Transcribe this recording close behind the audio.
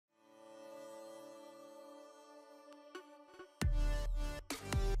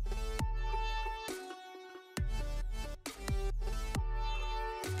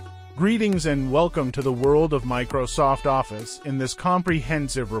Greetings and welcome to the world of Microsoft Office. In this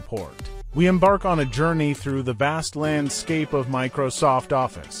comprehensive report, we embark on a journey through the vast landscape of Microsoft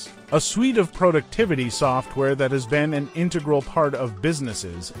Office, a suite of productivity software that has been an integral part of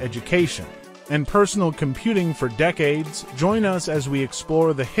businesses, education, and personal computing for decades. Join us as we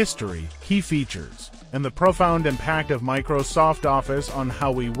explore the history, key features, and the profound impact of Microsoft Office on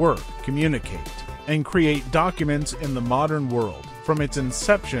how we work, communicate, and create documents in the modern world. From its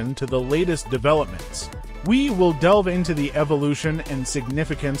inception to the latest developments, we will delve into the evolution and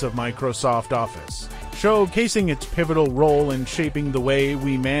significance of Microsoft Office, showcasing its pivotal role in shaping the way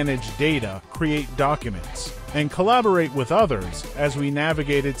we manage data, create documents, and collaborate with others as we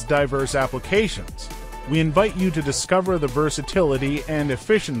navigate its diverse applications. We invite you to discover the versatility and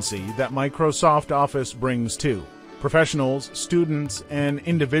efficiency that Microsoft Office brings to professionals, students, and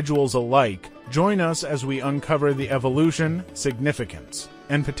individuals alike. Join us as we uncover the evolution, significance,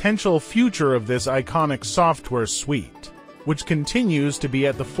 and potential future of this iconic software suite, which continues to be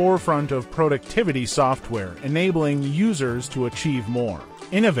at the forefront of productivity software, enabling users to achieve more,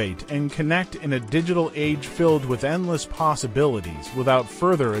 innovate, and connect in a digital age filled with endless possibilities. Without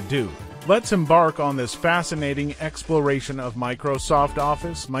further ado, let's embark on this fascinating exploration of Microsoft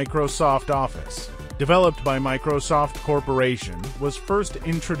Office. Microsoft Office, developed by Microsoft Corporation, was first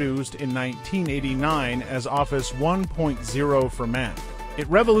introduced in 1989 as Office 1.0 for Mac. It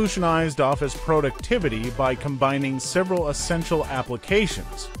revolutionized Office productivity by combining several essential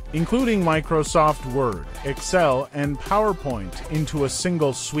applications, including Microsoft Word, Excel, and PowerPoint, into a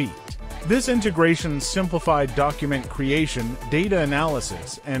single suite. This integration simplified document creation, data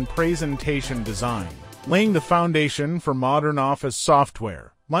analysis, and presentation design, laying the foundation for modern Office software.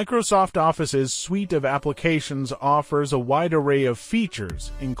 Microsoft Office's suite of applications offers a wide array of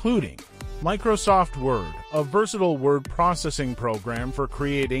features, including Microsoft Word, a versatile word processing program for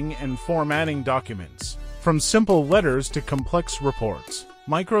creating and formatting documents, from simple letters to complex reports.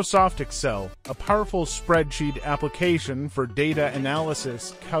 Microsoft Excel, a powerful spreadsheet application for data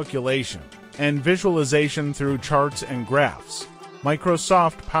analysis, calculation, and visualization through charts and graphs.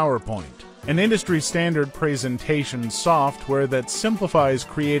 Microsoft PowerPoint, an industry-standard presentation software that simplifies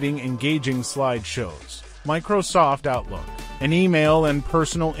creating engaging slideshows. Microsoft Outlook, an email and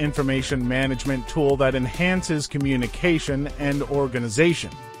personal information management tool that enhances communication and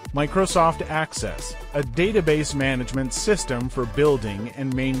organization. Microsoft Access, a database management system for building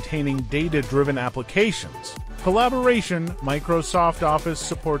and maintaining data-driven applications. Collaboration. Microsoft Office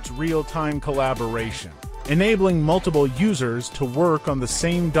supports real-time collaboration, enabling multiple users to work on the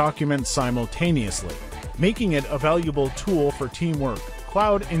same document simultaneously, making it a valuable tool for teamwork.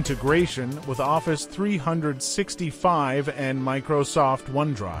 Cloud integration with Office 365 and Microsoft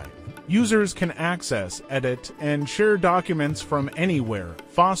OneDrive. Users can access, edit, and share documents from anywhere,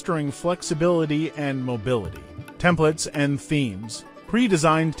 fostering flexibility and mobility. Templates and themes.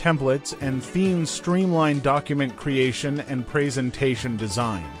 Pre-designed templates and themes streamline document creation and presentation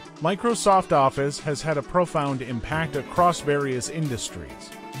design. Microsoft Office has had a profound impact across various industries.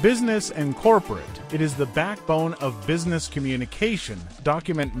 Business and corporate. It is the backbone of business communication,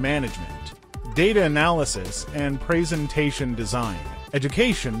 document management, data analysis, and presentation design.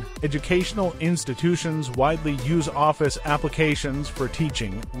 Education. Educational institutions widely use Office applications for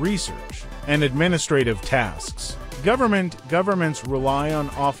teaching, research, and administrative tasks. Government. Governments rely on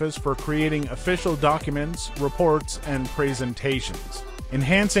Office for creating official documents, reports, and presentations,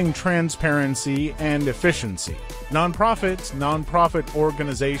 enhancing transparency and efficiency. Nonprofits. Nonprofit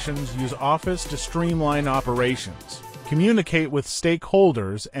organizations use Office to streamline operations, communicate with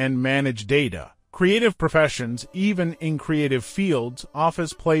stakeholders, and manage data. Creative professions. Even in creative fields,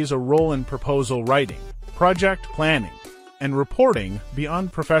 Office plays a role in proposal writing, project planning, and reporting.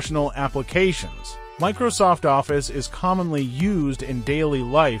 Beyond professional applications, Microsoft Office is commonly used in daily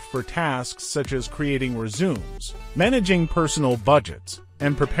life for tasks such as creating resumes, managing personal budgets,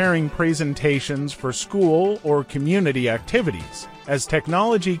 and preparing presentations for school or community activities. As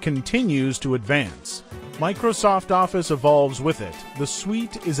technology continues to advance, Microsoft Office evolves with it. The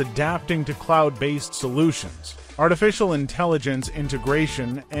suite is adapting to cloud-based solutions, artificial intelligence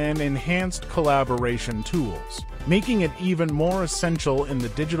integration, and enhanced collaboration tools, making it even more essential in the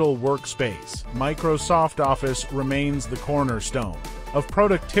digital workspace. Microsoft Office remains the cornerstone of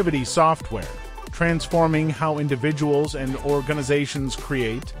productivity software, transforming how individuals and organizations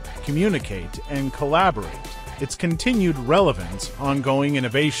create, communicate, and collaborate. Its continued relevance, ongoing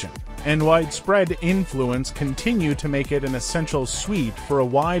innovation, and widespread influence continue to make it an essential suite for a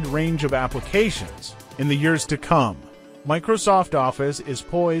wide range of applications. In the years to come, Microsoft Office is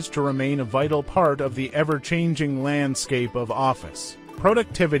poised to remain a vital part of the ever-changing landscape of Office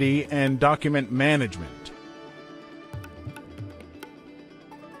productivity and document management.